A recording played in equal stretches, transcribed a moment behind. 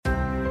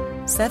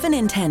7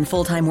 in 10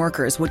 full-time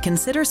workers would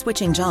consider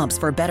switching jobs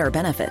for better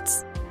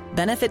benefits.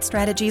 Benefit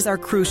strategies are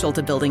crucial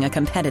to building a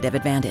competitive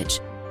advantage.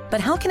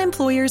 But how can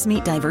employers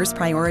meet diverse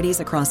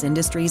priorities across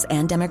industries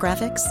and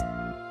demographics?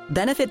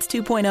 Benefits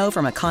 2.0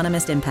 from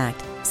Economist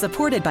Impact,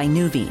 supported by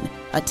Nuveen,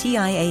 a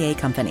TIAA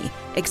company,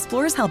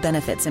 explores how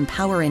benefits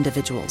empower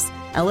individuals,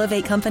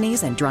 elevate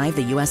companies, and drive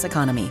the U.S.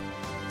 economy.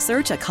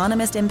 Search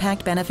Economist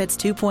Impact Benefits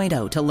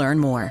 2.0 to learn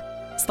more.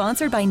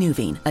 Sponsored by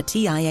Nuveen, a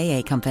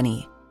TIAA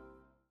company.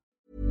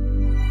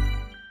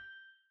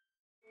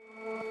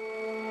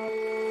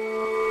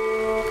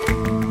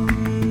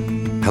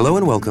 Hello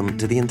and welcome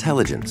to The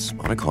Intelligence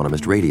on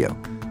Economist Radio.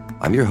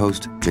 I'm your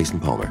host, Jason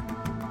Palmer.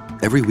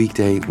 Every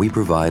weekday, we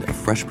provide a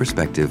fresh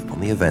perspective on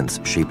the events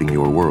shaping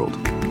your world.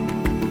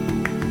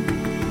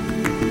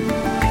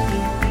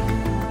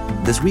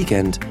 This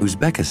weekend,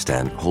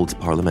 Uzbekistan holds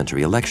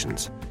parliamentary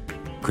elections.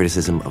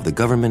 Criticism of the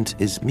government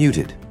is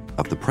muted,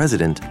 of the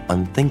president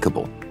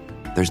unthinkable.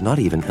 There's not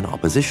even an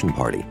opposition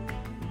party.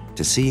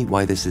 To see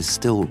why this is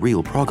still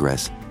real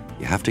progress,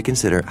 you have to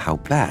consider how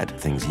bad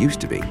things used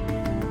to be.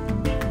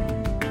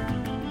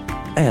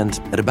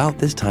 And at about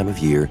this time of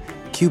year,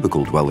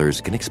 cubicle dwellers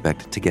can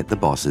expect to get the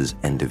boss's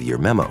end-of-year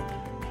memo.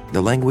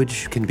 The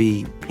language can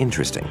be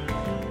interesting.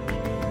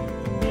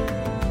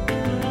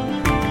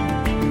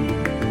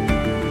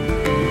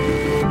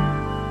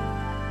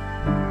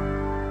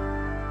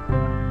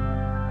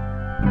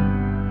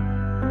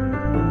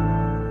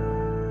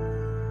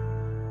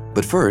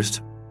 But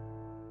first,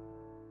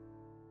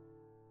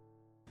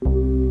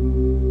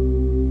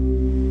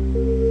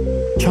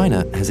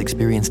 China has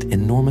experienced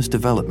enormous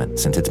development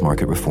since its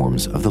market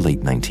reforms of the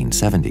late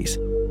 1970s.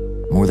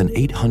 More than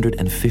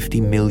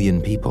 850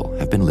 million people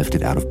have been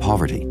lifted out of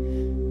poverty.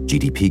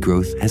 GDP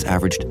growth has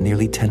averaged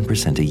nearly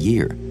 10% a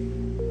year.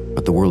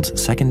 But the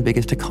world's second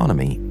biggest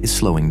economy is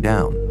slowing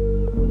down.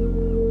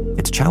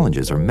 Its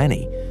challenges are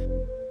many.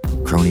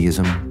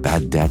 Cronyism,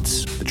 bad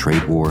debts, the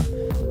trade war.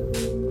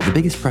 The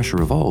biggest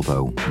pressure of all,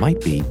 though,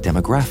 might be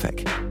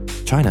demographic.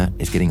 China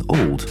is getting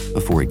old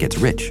before it gets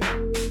rich.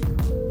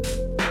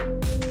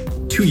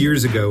 2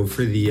 years ago,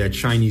 for the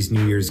Chinese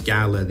New Year's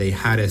Gala, they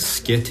had a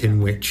skit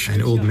in which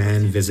an old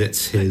man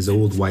visits his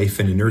old wife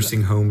in a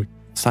nursing home.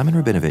 Simon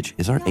Rabinovich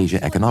is our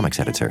Asia economics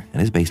editor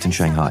and is based in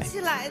Shanghai.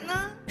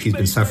 She's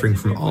been suffering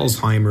from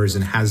Alzheimer's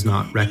and has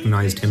not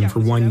recognized him for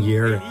 1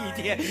 year.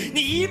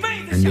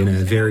 And in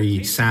a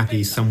very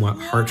sappy, somewhat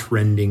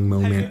heart-rending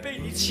moment,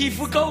 she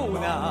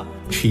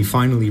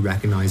finally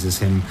recognizes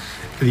him.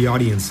 The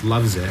audience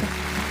loves it.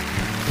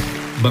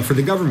 But for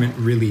the government,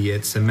 really,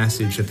 it's a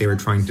message that they were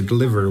trying to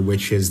deliver,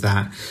 which is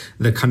that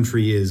the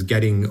country is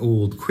getting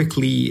old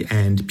quickly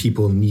and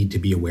people need to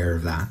be aware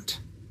of that.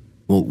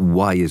 Well,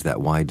 why is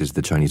that? Why does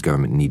the Chinese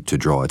government need to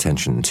draw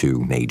attention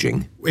to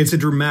aging? It's a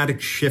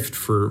dramatic shift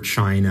for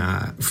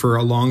China. For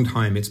a long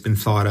time, it's been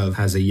thought of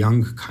as a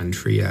young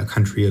country, a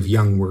country of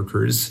young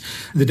workers.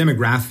 The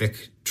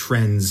demographic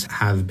trends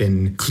have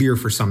been clear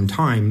for some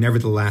time.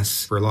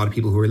 Nevertheless, for a lot of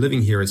people who are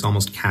living here, it's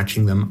almost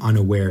catching them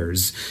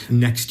unawares.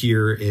 Next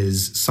year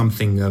is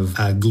something of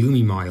a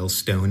gloomy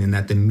milestone in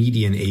that the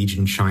median age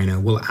in China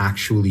will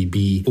actually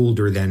be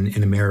older than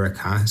in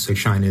America. So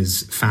China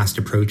is fast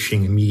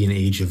approaching a median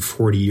age of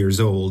 40 years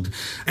old.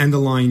 And the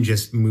line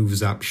just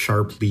moves up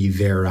sharply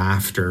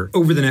thereafter.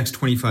 Over the next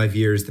 25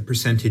 years, the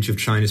percentage of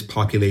China's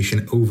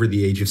population over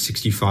the age of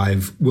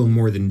 65 will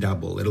more than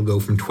double. It'll go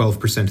from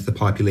 12% of the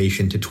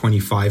population to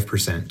 25%.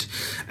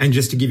 And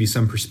just to give you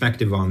some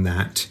perspective on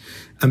that,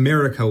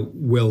 America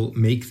will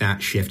make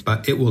that shift,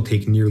 but it will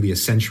take nearly a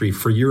century.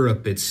 For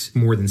Europe, it's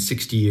more than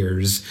 60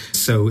 years.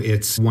 So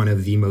it's one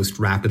of the most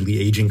rapidly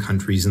aging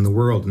countries in the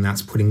world. And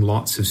that's putting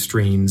lots of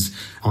strains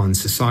on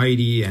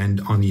society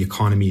and on the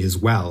economy as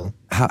well.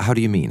 How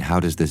do you mean? How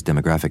does this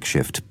demographic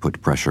shift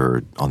put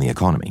pressure on the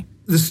economy?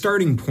 The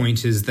starting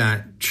point is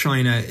that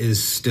China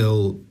is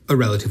still a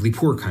relatively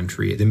poor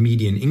country. The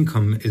median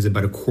income is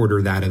about a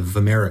quarter that of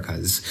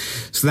America's.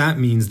 So that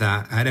means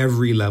that at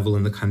every level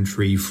in the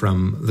country,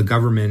 from the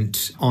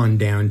government on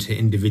down to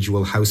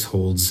individual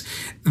households,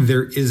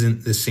 there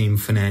isn't the same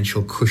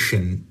financial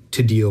cushion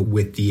to deal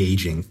with the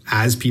aging.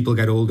 As people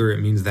get older, it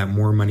means that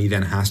more money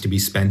then has to be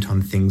spent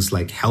on things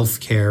like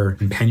healthcare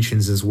and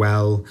pensions as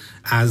well.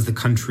 As the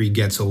country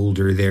gets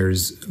older,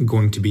 there's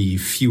going to be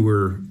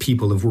fewer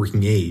people of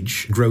working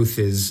age. Growth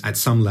is at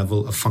some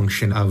level a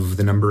function of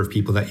the number of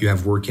people that you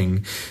have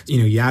working.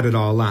 You add it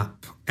all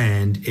up,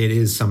 and it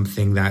is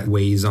something that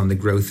weighs on the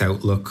growth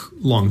outlook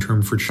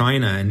long-term for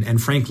China.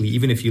 And frankly,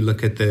 even if you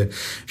look at the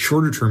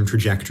shorter-term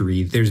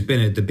trajectory, there's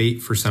been a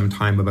debate for some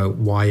time about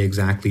why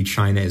exactly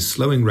China is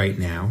slowing right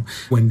now.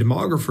 When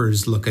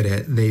demographers look at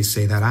it, they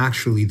say that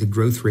actually the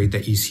growth rate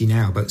that you see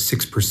now, about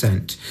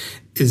 6%,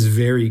 is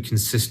very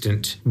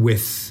consistent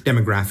with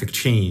demographic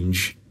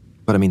change.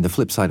 But I mean, the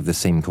flip side of the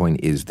same coin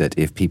is that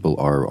if people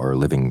are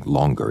living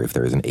longer, if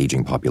there is an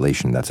aging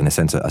population, that's in a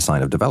sense a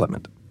sign of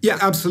development. Yeah,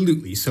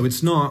 absolutely. So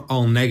it's not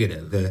all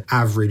negative. The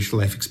average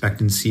life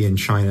expectancy in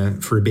China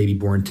for a baby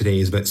born today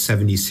is about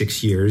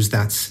 76 years.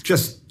 That's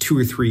just 2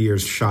 or 3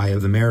 years shy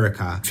of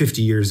America.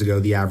 50 years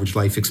ago, the average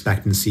life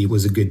expectancy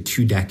was a good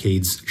 2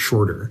 decades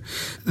shorter.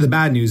 The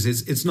bad news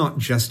is it's not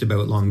just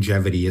about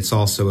longevity. It's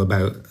also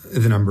about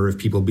the number of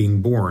people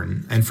being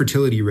born. And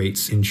fertility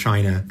rates in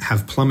China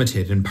have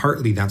plummeted. And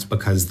partly that's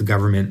because the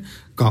government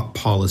got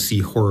policy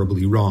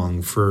horribly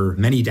wrong. For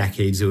many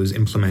decades, it was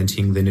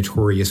implementing the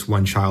notorious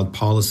one-child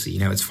policy.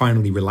 Now, it's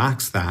finally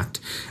relaxed that,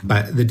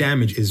 but the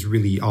damage is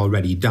really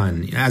already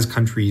done. As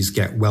countries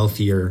get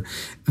wealthier,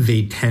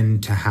 they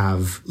tend to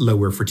have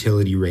lower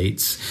fertility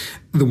rates.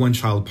 The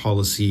one-child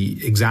policy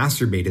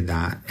exacerbated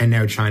that. And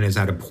now China is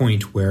at a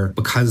point where,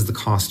 because the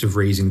cost of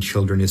raising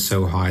children is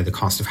so high, the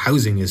cost of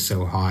housing is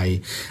so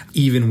high,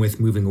 even with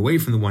moving away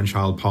from the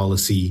one-child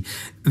policy,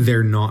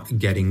 they're not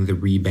getting the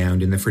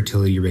rebound in the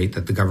fertility rate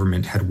that the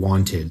government had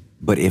wanted.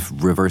 But if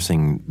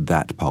reversing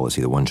that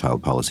policy, the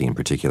one-child policy in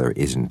particular,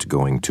 isn't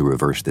going to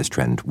reverse this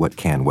trend, what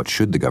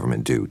should the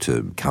government do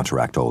to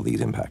counteract all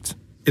these impacts?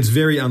 It's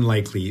very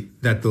unlikely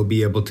that they'll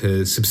be able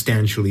to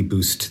substantially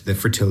boost the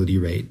fertility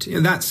rate.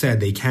 And that said,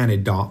 they can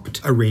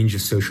adopt a range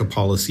of social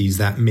policies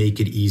that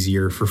make it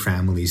easier for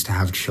families to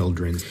have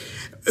children.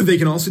 They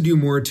can also do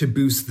more to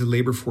boost the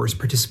labor force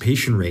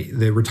participation rate.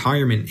 The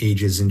retirement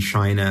ages in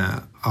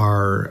China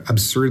are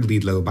absurdly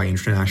low by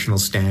international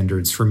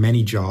standards. For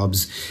many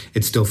jobs,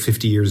 it's still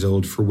 50 years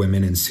old for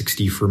women and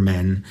 60 for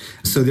men.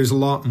 So there's a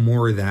lot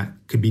more that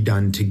could be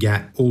done to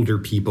get older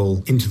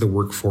people into the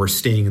workforce,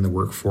 staying in the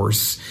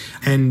workforce.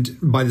 And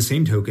by the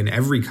same token,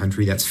 every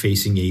country that's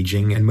facing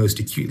aging, and most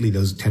acutely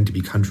those tend to be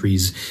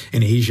countries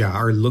in Asia,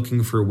 are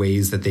looking for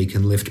ways that they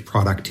can lift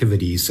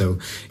productivity. So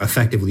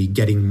effectively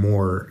getting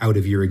more out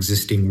of your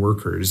existing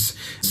workers.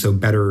 So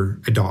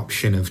better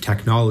adoption of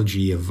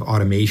technology, of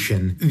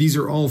automation. These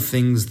are all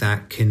things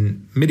that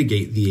can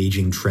mitigate the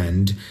aging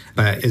trend,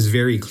 but is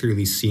very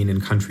clearly seen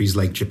in countries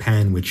like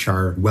Japan, which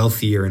are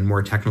wealthier and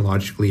more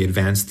technologically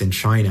advanced than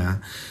China.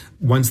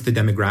 Once the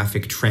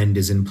demographic trend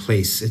is in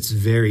place, it's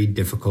very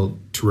difficult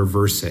to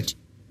reverse it.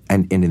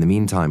 And in the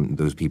meantime,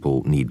 those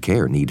people need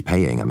care, need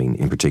paying,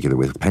 in particular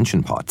with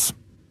pension pots.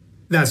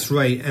 That's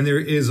right. And there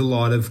is a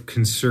lot of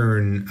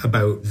concern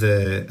about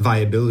the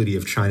viability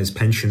of China's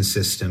pension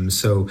system.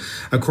 So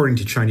according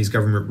to Chinese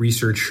government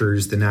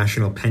researchers, the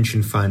National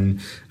Pension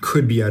Fund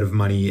could be out of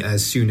money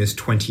as soon as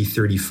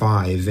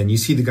 2035. And you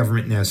see the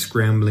government now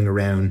scrambling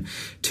around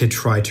to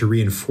try to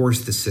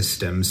reinforce the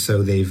system.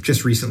 So they've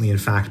just recently, in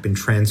fact, been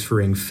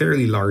transferring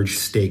fairly large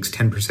stakes,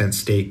 10%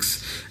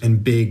 stakes,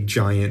 and big,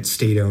 giant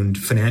state-owned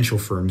financial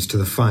firms to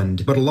the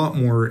fund. But a lot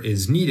more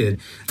is needed.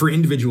 For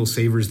individual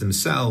savers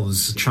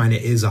themselves, China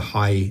is a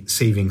high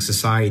saving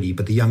society,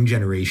 but the young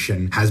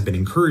generation has been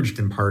encouraged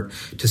in part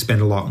to spend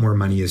a lot more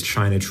money as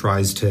China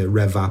tries to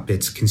rev up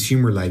its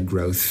consumer-led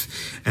growth.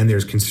 And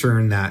there's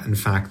concern that, in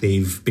fact,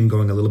 they've been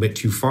going a little bit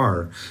too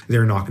far.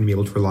 They're not going to be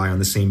able to rely on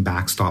the same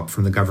backstop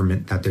from the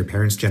government that their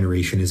parents'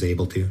 generation is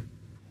able to.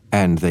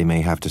 And they may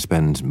have to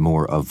spend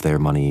more of their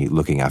money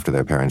looking after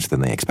their parents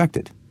than they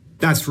expected.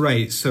 That's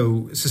right.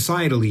 So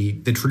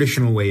societally, the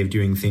traditional way of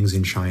doing things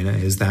in China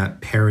is that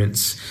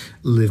parents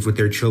lived with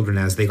their children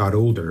as they got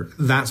older.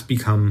 That's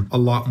become a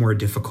lot more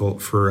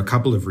difficult for a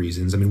couple of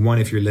reasons. One,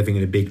 if you're living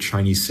in a big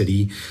Chinese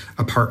city,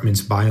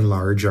 apartments by and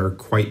large are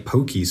quite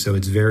pokey, so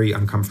it's very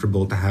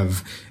uncomfortable to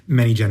have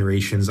many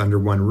generations under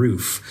one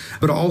roof.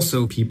 But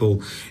also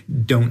people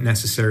don't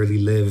necessarily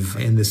live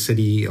in the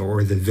city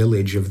or the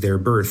village of their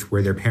birth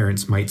where their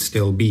parents might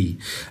still be.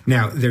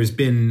 Now, there's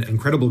been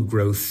incredible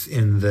growth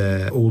in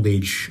the old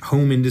age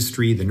home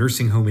industry, the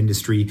nursing home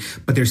industry,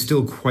 but there's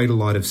still quite a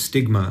lot of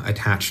stigma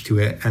attached to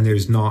it, and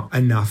there's not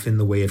enough in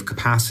the way of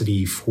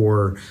capacity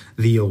for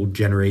the old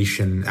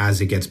generation as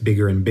it gets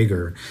bigger and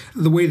bigger.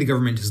 The way the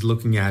government is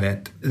looking at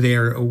it,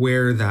 they're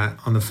aware that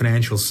on the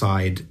financial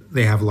side,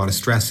 they have a lot of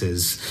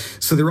stresses.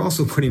 So they're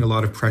also putting a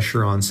lot of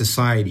pressure on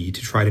society to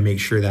try to make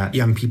sure that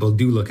young people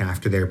do look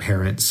after their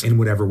parents in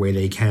whatever way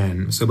they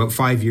can. So about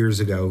 5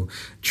 years ago,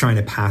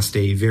 China passed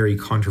a very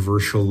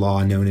controversial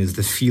law known as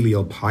the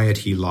filial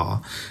piety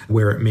law,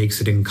 where it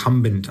makes it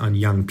incumbent on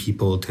young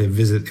people to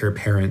visit their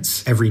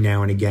parents every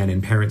now and again,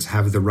 and parents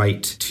have the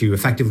right to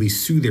effectively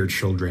sue their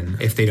children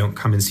if they don't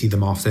come and see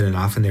them often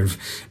enough. And there have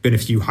been a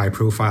few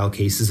high-profile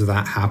cases of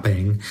that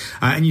happening.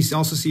 And you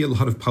also see a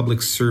lot of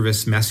public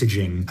service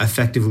messaging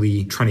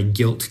effectively trying to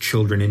guilt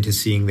children into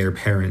seeing their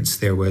parents.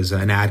 There was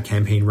an ad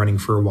campaign running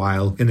for a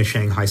while in the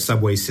Shanghai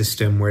subway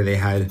system where they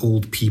had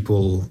old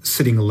people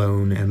sitting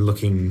alone and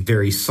looking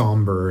very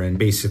somber and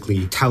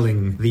basically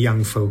telling the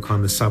young folk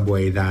on the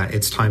subway that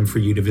it's time for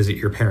you to visit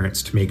your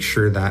parents to make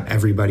sure that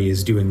everybody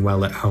is doing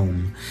well at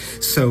home.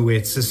 So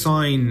it's a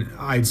sign,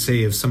 I'd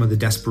say, of some of the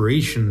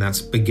desperation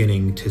that's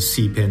beginning to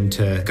seep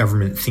into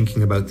government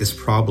thinking about this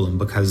problem,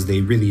 because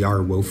they really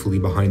are woefully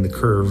behind the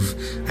curve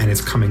and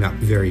it's coming up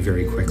very,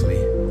 very quickly.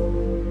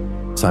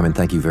 Simon,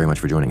 thank you very much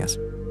for joining us.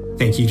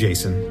 Thank you,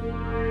 Jason.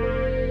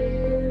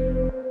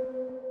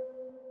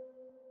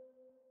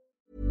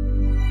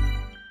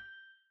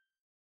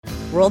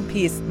 World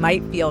peace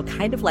might feel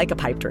kind of like a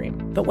pipe dream,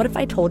 but what if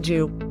I told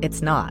you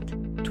it's not?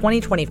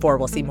 2024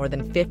 will see more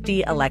than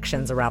 50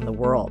 elections around the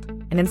world,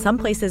 and in some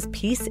places,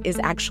 peace is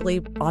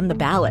actually on the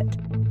ballot.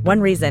 One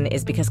reason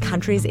is because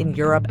countries in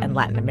Europe and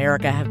Latin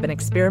America have been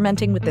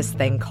experimenting with this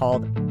thing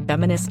called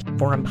feminist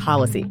foreign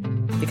policy.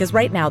 Because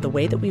right now, the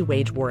way that we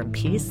wage war and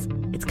peace,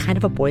 it's kind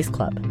of a boys'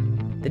 club.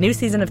 The new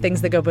season of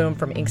Things That Go Boom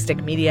from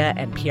Inkstick Media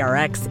and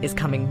PRX is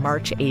coming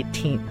March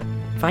 18th.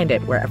 Find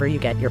it wherever you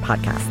get your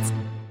podcasts.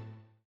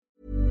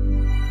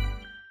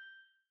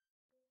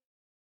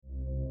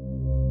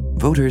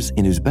 Voters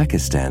in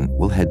Uzbekistan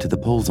will head to the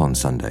polls on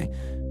Sunday,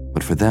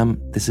 but for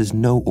them, this is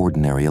no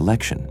ordinary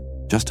election.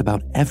 Just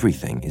about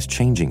everything is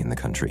changing in the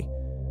country.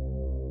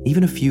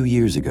 Even a few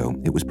years ago,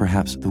 it was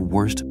perhaps the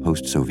worst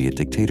post-Soviet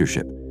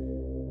dictatorship.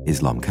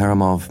 Islam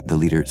Karimov, the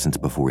leader since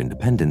before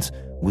independence,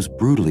 was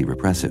brutally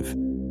repressive.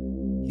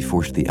 He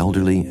forced the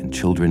elderly and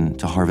children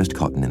to harvest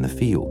cotton in the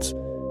fields.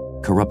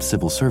 Corrupt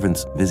civil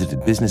servants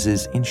visited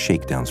businesses in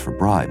shakedowns for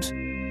bribes.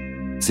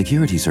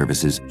 Security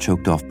services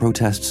choked off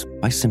protests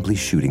by simply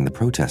shooting the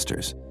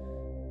protesters.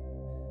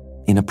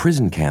 In a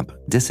prison camp,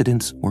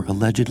 dissidents were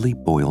allegedly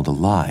boiled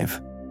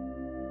alive.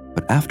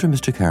 But after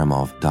Mr.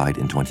 Karimov died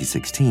in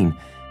 2016,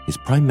 his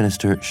Prime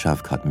Minister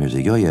Shavkat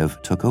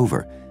Mirziyoyev took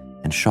over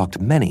and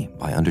shocked many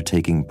by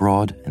undertaking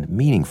broad and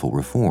meaningful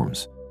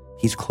reforms.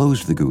 He's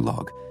closed the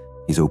gulag,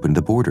 he's opened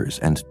the borders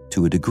and,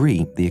 to a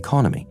degree, the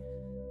economy.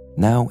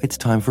 Now it's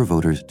time for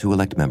voters to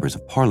elect members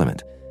of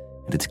parliament,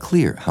 and it's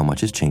clear how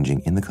much is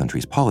changing in the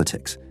country's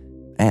politics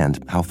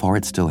and how far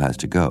it still has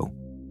to go.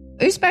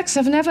 Uzbeks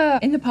have never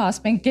in the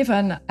past been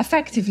given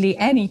effectively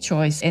any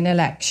choice in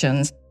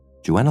elections.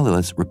 Joanna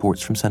Lillis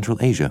reports from Central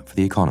Asia for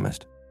The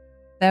Economist.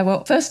 They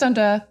were first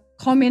under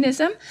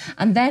communism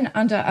and then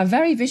under a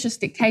very vicious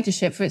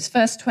dictatorship for its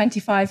first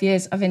 25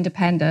 years of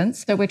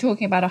independence. So we're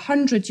talking about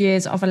 100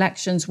 years of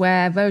elections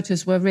where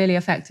voters were really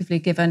effectively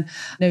given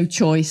no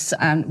choice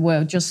and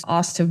were just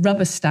asked to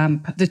rubber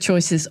stamp the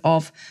choices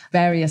of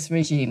various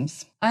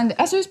regimes. And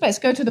as Uzbeks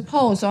go to the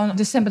polls on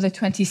December the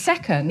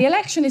 22nd, the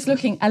election is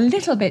looking a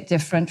little bit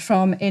different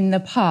from in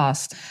the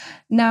past.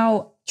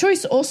 Now,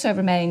 choice also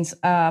remains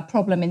a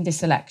problem in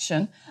this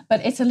election,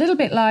 but it's a little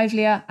bit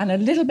livelier and a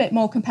little bit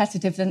more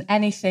competitive than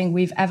anything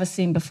we've ever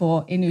seen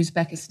before in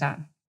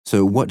Uzbekistan.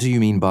 So what do you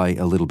mean by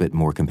a little bit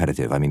more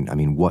competitive? I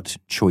mean, what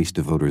choice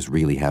do voters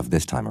really have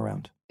this time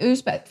around?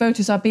 Uzbek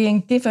voters are being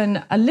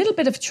given a little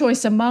bit of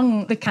choice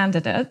among the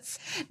candidates.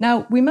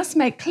 Now, we must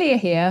make clear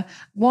here,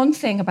 one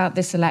thing about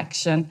this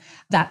election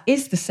that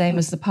is the same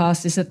as the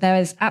past is that there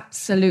is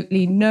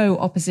absolutely no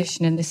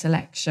opposition in this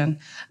election,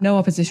 no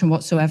opposition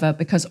whatsoever,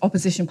 because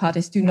opposition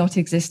parties do not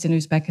exist in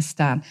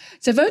Uzbekistan.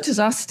 So voters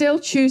are still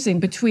choosing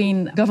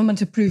between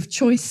government-approved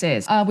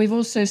choices. We've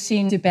also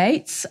seen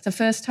debates. The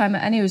first time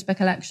any Uzbek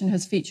election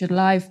has featured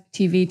live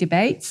TV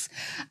debates.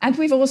 And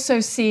we've also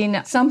seen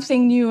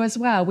something new as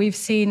well. We've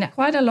seen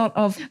quite a lot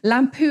of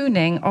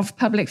lampooning of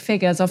public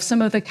figures, of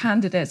some of the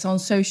candidates on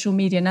social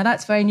media. Now,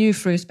 that's very new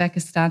for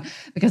Uzbekistan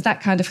because that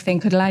kind of thing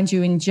could land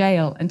you in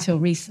jail until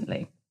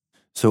recently.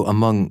 So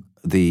among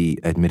the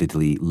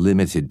admittedly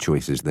limited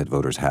choices that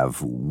voters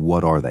have,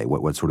 what are they?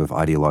 What sort of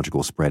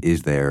ideological spread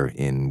is there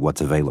in what's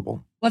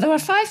available? Well, there are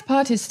 5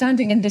 parties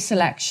standing in this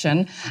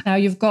election. Now,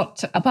 you've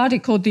got a party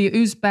called the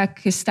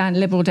Uzbekistan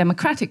Liberal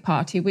Democratic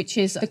Party, which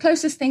is the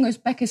closest thing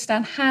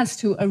Uzbekistan has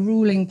to a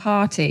ruling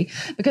party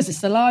because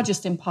it's the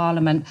largest in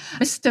parliament.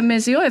 Mr.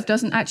 Mirziyoyev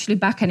doesn't actually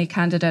back any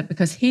candidate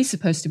because he's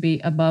supposed to be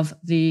above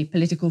the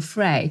political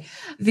fray.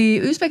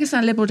 The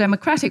Uzbekistan Liberal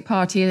Democratic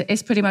Party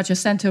is pretty much a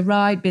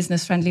centre-right,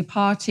 business-friendly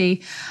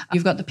party.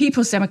 You've got the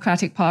People's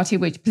Democratic Party,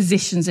 which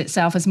positions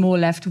itself as more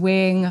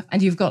left-wing.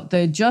 And you've got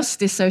the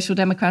Justice Social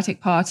Democratic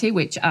Party,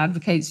 which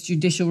advocates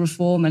judicial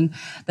reform, and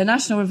the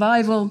National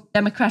Revival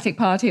Democratic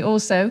Party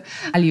also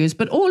values.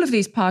 But all of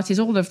these parties,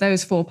 all of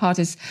those 4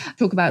 parties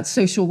talk about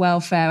social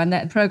welfare, and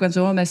their programs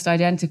are almost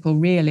identical,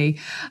 really.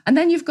 And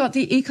then you've got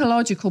the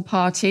Ecological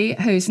Party,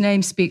 whose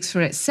name speaks for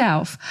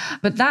itself.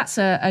 But that's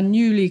a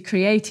newly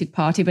created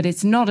party, but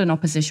it's not an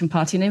opposition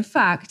party. And in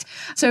fact,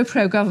 so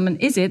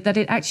pro-government is it that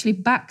it actually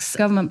backs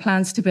government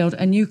plans to build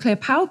a nuclear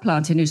power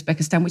plant in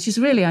Uzbekistan, which is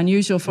really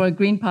unusual for a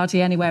Green Party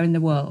anywhere in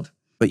the world.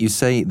 But you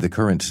say the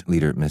current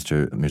leader,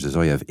 Mr.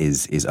 Mirziyoyev,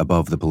 is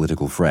above the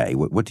political fray.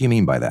 What do you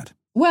mean by that?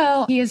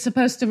 Well, he is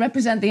supposed to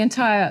represent the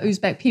entire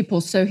Uzbek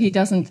people, so he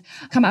doesn't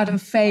come out and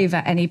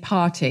favour any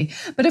party.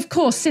 But of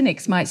course,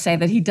 cynics might say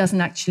that he doesn't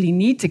actually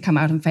need to come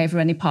out and favour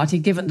any party,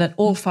 given that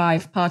all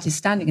 5 parties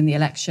standing in the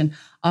election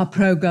are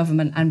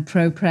pro-government and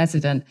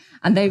pro-president.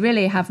 And they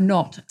really have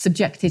not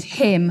subjected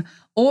him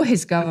or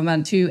his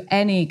government to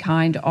any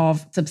kind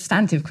of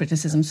substantive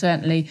criticism,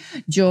 certainly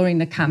during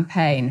the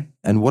campaign.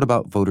 And what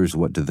about voters?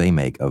 What do they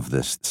make of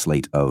this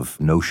slate of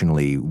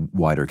notionally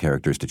wider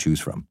characters to choose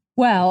from?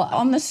 Well,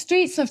 on the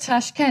streets of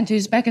Tashkent,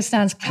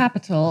 Uzbekistan's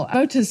capital,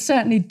 voters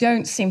certainly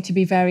don't seem to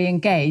be very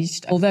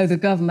engaged, although the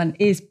government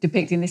is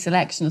depicting this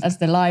election as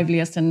the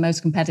liveliest and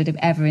most competitive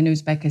ever in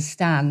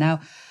Uzbekistan. Now,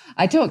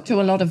 I talked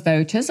to a lot of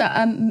voters.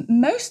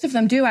 Most of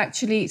them do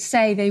actually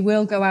say they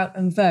will go out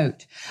and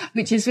vote,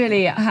 which is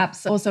really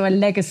perhaps also a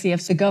legacy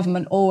of the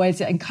government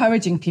always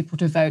encouraging people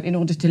to vote in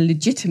order to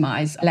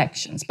legitimize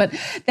elections. But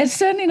they're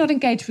certainly not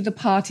engaged with the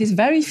parties.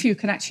 Very few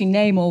can actually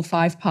name all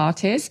 5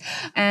 parties.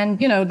 And,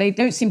 they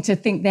don't seem to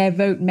think their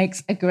vote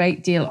makes a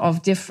great deal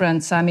of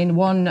difference. I mean,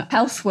 one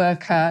health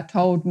worker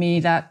told me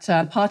that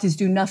parties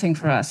do nothing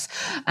for us.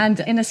 And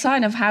in a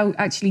sign of how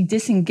actually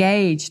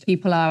disengaged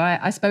people are,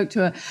 I spoke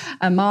to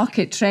a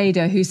market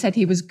trader who said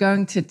he was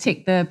going to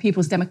tick the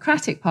People's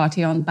Democratic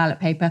Party on ballot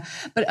paper,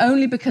 but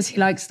only because he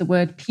likes the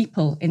word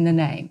people in the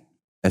name.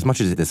 As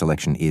much as this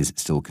election is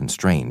still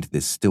constrained,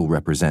 this still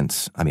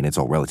represents, it's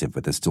all relative,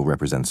 but this still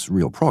represents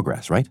real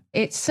progress, right?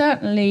 It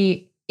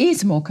certainly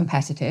is more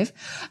competitive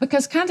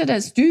because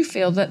candidates do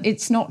feel that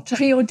it's not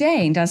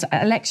preordained as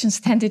elections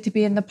tended to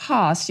be in the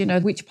past,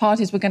 which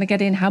parties were going to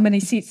get in, how many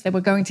seats they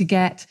were going to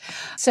get.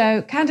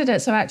 So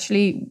candidates are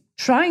actually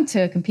trying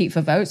to compete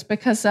for votes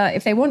because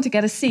if they want to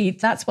get a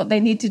seat, that's what they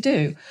need to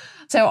do.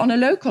 So on a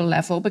local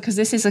level, because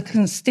this is a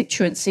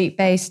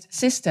constituency-based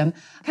system,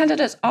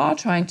 candidates are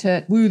trying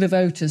to woo the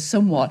voters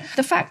somewhat.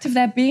 The fact of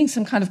there being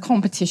some kind of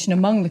competition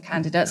among the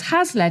candidates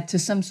has led to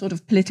some sort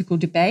of political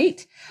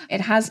debate.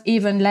 It has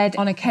even led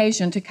on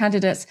occasion to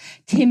candidates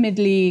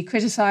timidly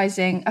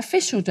criticising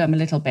officialdom a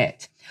little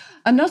bit.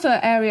 Another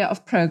area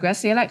of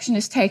progress, the election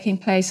is taking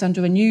place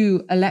under a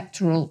new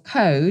electoral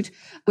code,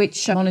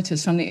 which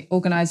monitors from the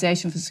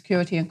Organisation for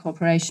Security and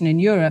Cooperation in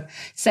Europe,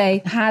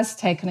 say has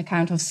taken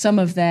account of some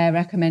of their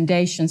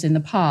recommendations in the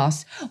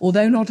past.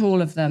 Although not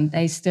all of them,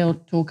 they still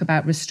talk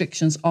about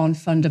restrictions on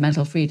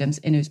fundamental freedoms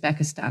in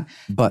Uzbekistan.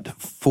 But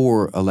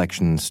for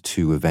elections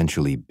to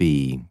eventually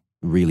be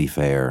really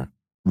fair,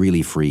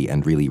 really free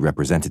and really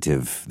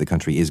representative, the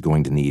country is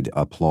going to need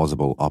a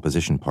plausible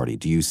opposition party.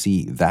 Do you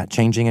see that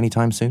changing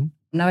anytime soon?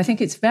 Now, I think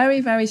it's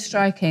very, very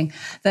striking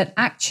that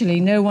actually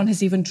no one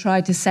has even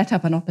tried to set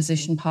up an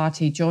opposition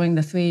party during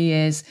the 3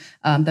 years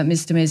that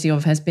Mr.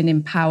 Mirziyoyev has been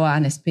in power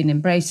and has been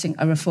embracing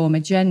a reform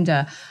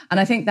agenda. And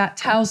I think that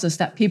tells us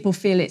that people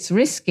feel it's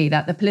risky,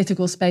 that the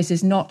political space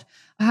is not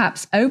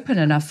perhaps open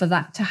enough for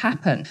that to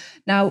happen.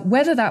 Now,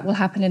 whether that will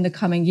happen in the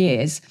coming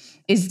years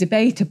is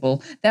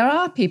debatable. There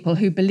are people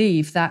who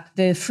believe that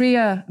the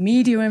freer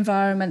media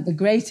environment, the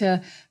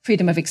greater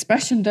freedom of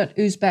expression that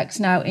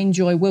Uzbeks now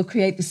enjoy will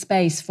create the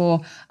space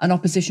for an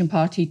opposition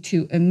party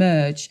to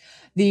emerge.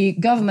 The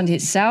government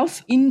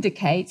itself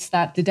indicates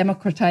that the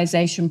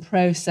democratization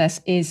process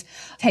is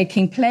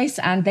taking place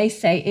and they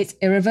say it's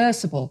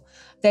irreversible.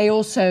 They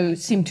also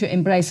seem to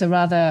embrace a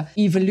rather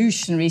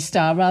evolutionary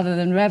style rather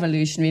than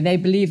revolutionary. They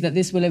believe that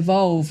this will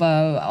evolve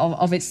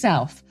of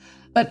itself.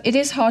 But it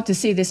is hard to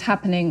see this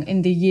happening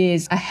in the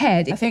years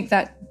ahead. I think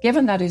that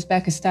given that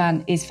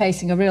Uzbekistan is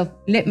facing a real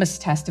litmus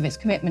test of its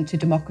commitment to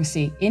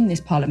democracy in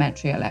this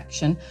parliamentary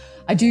election,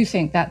 I do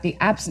think that the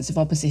absence of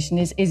opposition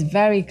is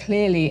very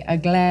clearly a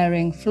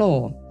glaring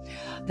flaw.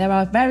 There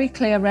are very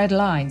clear red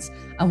lines,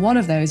 and one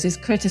of those is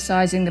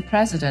criticising the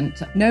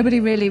president.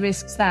 Nobody really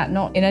risks that,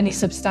 not in any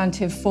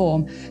substantive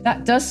form.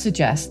 That does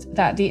suggest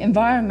that the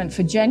environment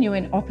for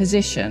genuine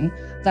opposition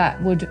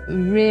that would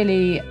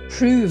really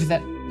prove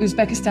that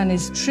Uzbekistan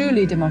is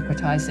truly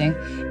democratizing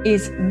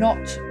is not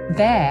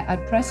there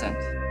at present.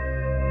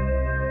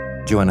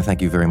 Joanna,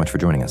 thank you very much for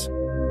joining us.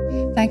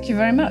 Thank you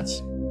very much.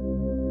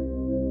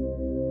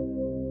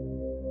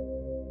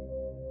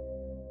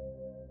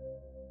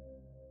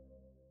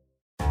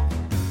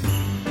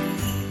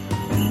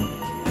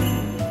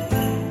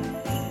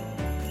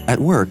 At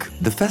work,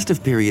 the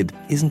festive period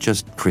isn't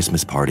just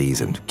Christmas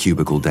parties and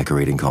cubicle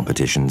decorating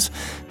competitions.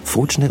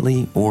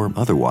 Fortunately, or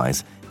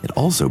otherwise, it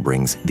also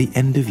brings the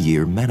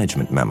end-of-year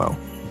management memo.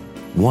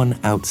 One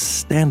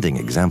outstanding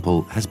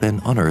example has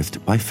been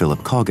unearthed by Philip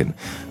Coggan,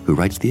 who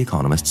writes The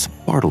Economist's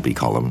Bartleby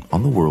column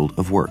on the world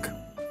of work.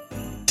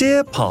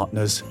 Dear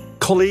partners,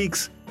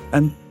 colleagues,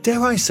 and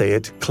dare I say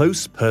it,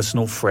 close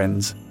personal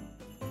friends.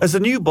 As the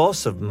new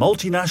boss of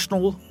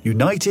multinational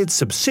United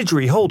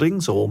Subsidiary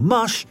Holdings, or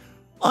MUSH,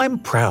 I'm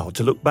proud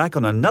to look back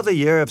on another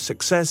year of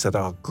success at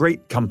our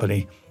great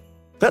company.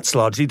 That's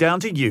largely down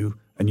to you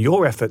and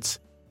your efforts,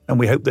 and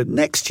we hope that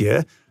next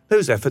year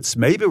those efforts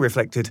may be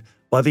reflected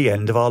by the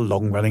end of our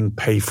long-running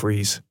pay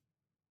freeze.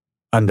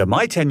 Under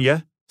my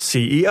tenure,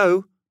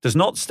 CEO does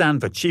not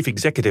stand for Chief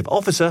Executive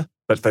Officer,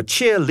 but for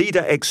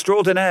Cheerleader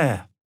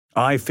Extraordinaire.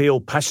 I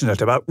feel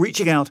passionate about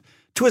reaching out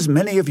to as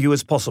many of you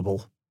as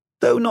possible,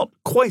 though not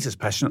quite as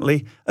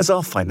passionately as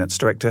our finance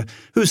director,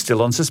 who's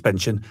still on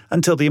suspension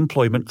until the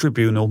Employment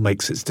Tribunal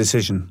makes its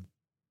decision.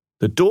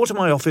 The door to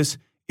my office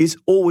is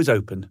always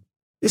open,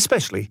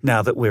 especially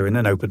now that we're in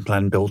an open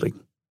plan building.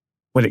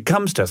 When it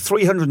comes to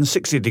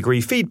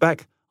 360-degree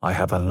feedback, I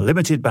have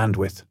unlimited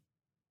bandwidth.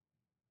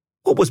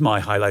 What was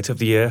my highlight of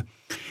the year?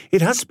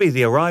 It has to be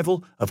the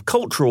arrival of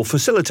cultural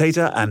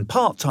facilitator and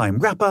part-time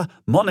rapper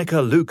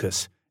Monica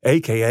Lucas,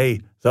 aka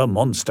The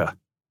Monster.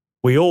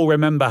 We all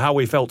remember how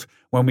we felt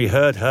when we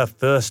heard her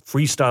first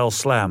freestyle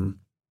slam.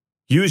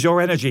 Use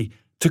your energy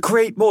to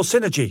create more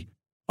synergy.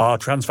 Our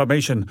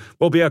transformation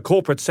will be a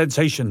corporate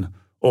sensation.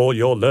 All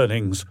your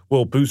learnings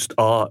will boost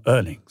our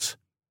earnings.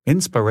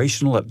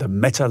 Inspirational at the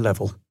meta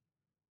level.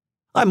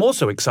 I'm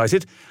also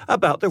excited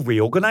about the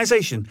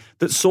reorganisation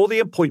that saw the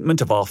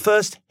appointment of our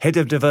first head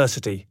of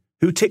diversity,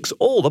 who ticks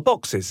all the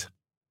boxes.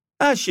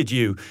 As should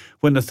you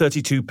when the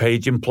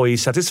 32-page employee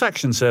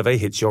satisfaction survey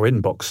hits your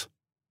inbox.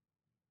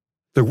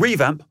 The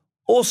revamp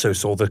also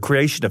saw the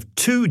creation of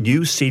 2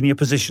 new senior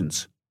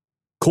positions.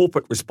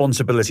 Corporate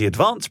Responsibility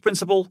Advanced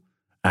Principal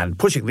and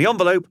Pushing the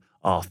Envelope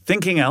are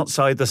thinking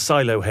outside the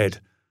silo head.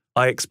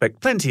 I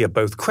expect plenty of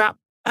both crap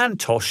and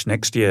tosh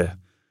next year.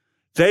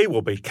 They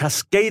will be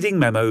cascading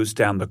memos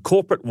down the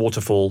corporate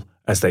waterfall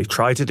as they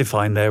try to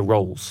define their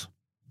roles.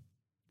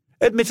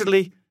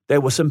 Admittedly,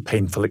 there were some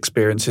painful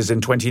experiences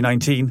in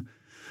 2019.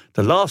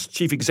 The last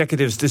chief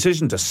executive's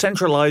decision to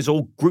centralise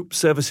all group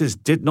services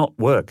did not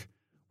work,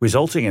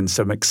 resulting in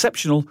some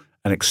exceptional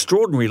and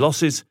extraordinary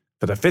losses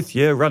for the 5th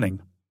year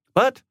running.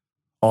 But,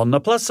 on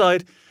the plus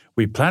side,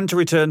 we plan to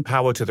return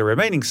power to the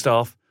remaining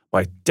staff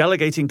by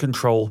delegating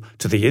control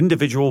to the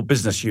individual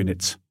business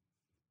units.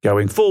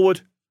 Going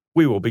forward,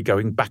 we will be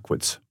going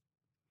backwards.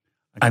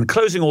 And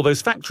closing all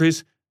those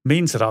factories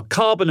means that our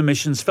carbon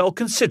emissions fell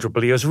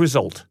considerably as a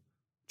result.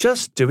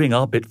 Just doing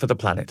our bit for the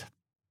planet.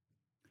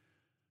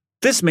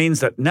 This means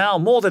that now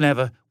more than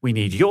ever, we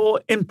need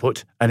your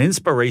input and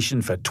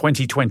inspiration for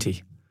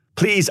 2020.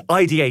 Please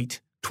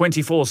ideate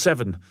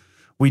 24/7.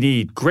 We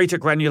need greater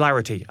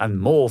granularity and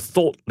more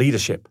thought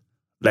leadership.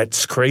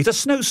 Let's create a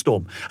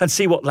snowstorm and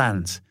see what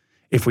lands.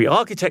 If we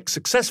architect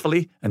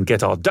successfully and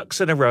get our ducks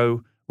in a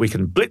row, we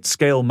can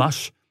blitzscale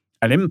mush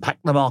and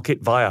impact the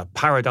market via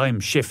paradigm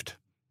shift.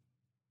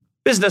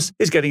 Business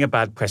is getting a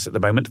bad press at the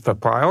moment for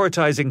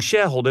prioritising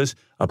shareholders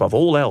above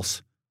all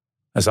else.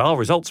 As our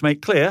results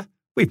make clear,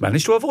 we've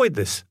managed to avoid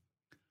this.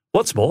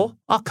 What's more,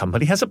 our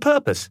company has a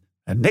purpose,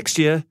 and next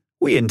year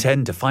we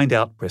intend to find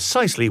out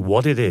precisely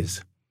what it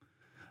is.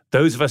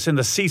 Those of us in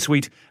the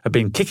C-suite have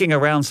been kicking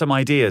around some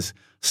ideas,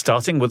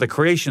 starting with the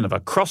creation of a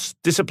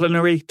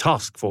cross-disciplinary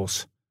task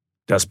force.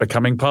 Does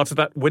becoming part of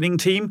that winning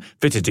team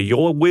fit into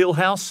your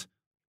wheelhouse?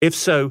 If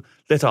so,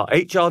 let our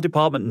HR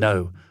department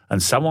know,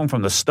 and someone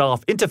from the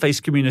staff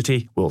interface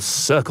community will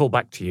circle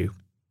back to you.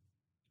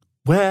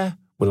 Where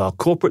will our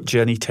corporate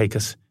journey take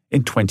us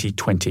in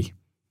 2020?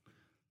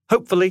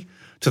 Hopefully,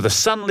 to the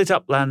sunlit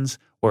uplands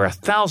where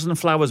 1,000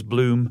 flowers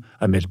bloom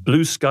amid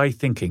blue sky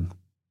thinking.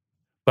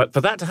 But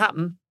for that to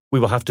happen, we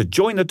will have to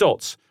join the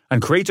dots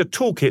and create a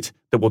toolkit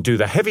that will do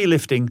the heavy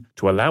lifting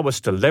to allow us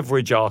to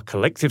leverage our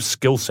collective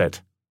skill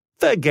set.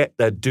 Forget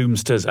the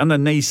doomsters and the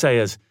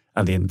naysayers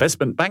and the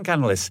investment bank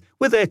analysts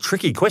with their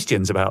tricky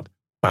questions about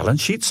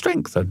balance sheet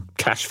strength and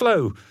cash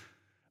flow.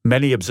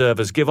 Many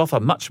observers give off a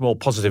much more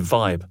positive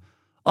vibe.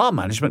 Our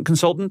management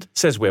consultant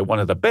says we're one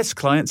of the best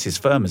clients his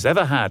firm has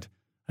ever had,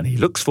 and he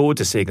looks forward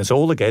to seeing us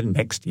all again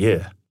next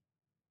year.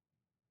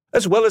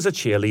 As well as a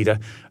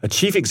cheerleader, a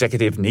chief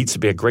executive needs to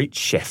be a great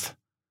chef.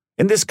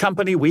 In this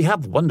company, we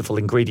have wonderful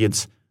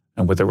ingredients,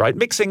 and with the right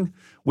mixing,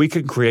 we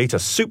can create a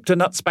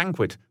soup-to-nuts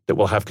banquet that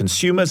will have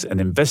consumers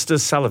and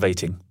investors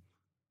salivating.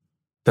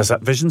 Does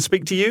that vision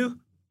speak to you?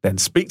 Then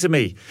speak to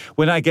me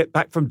when I get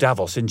back from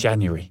Davos in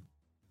January.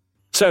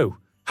 So,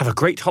 have a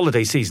great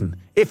holiday season,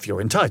 if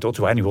you're entitled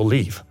to annual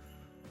leave.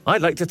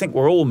 I'd like to think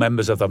we're all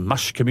members of the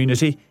MUSH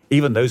community,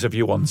 even those of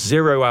you on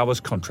 0 hours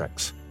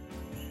contracts.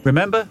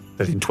 Remember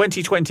that in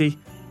 2020,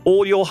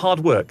 all your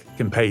hard work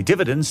can pay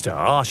dividends to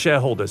our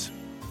shareholders.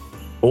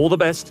 All the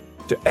best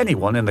to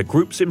anyone in the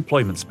group's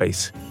employment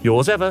space.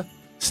 Yours ever,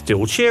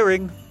 still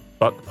cheering,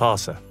 Buck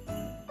Parser.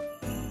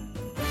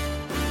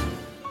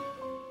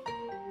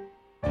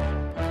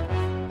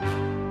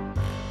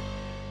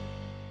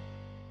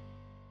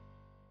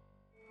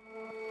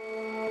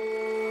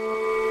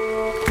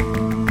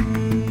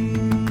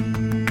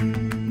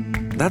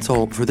 That's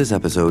all for this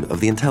episode of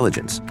The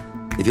Intelligence.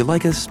 If you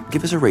like us,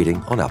 give us a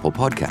rating on Apple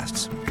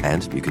Podcasts.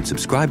 And you can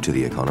subscribe to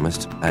The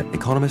Economist at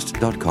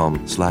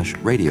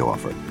economist.com/radio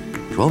offer.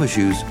 12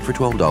 issues for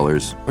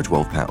 $12 or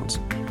 £12.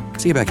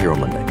 See you back here on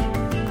Monday.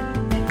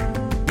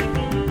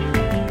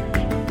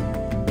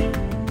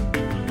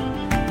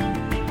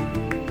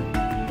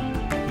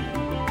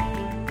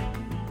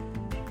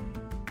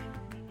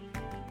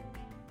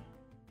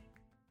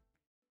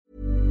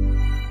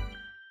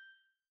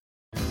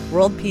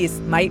 World peace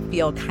might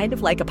feel kind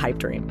of like a pipe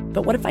dream,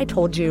 but what if I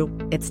told you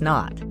it's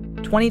not?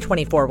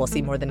 2024 will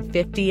see more than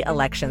 50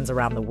 elections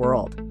around the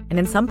world, and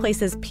in some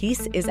places,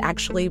 peace is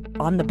actually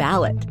on the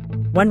ballot.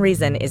 One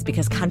reason is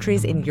because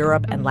countries in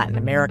Europe and Latin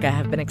America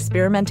have been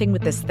experimenting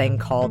with this thing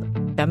called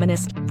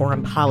feminist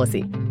foreign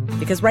policy.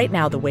 Because right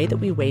now, the way that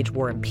we wage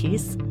war and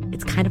peace,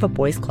 it's kind of a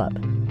boys' club.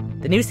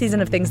 The new season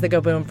of Things That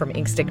Go Boom from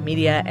Inkstick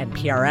Media and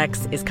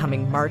PRX is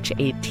coming March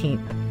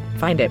 18th.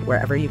 Find it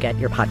wherever you get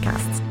your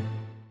podcasts.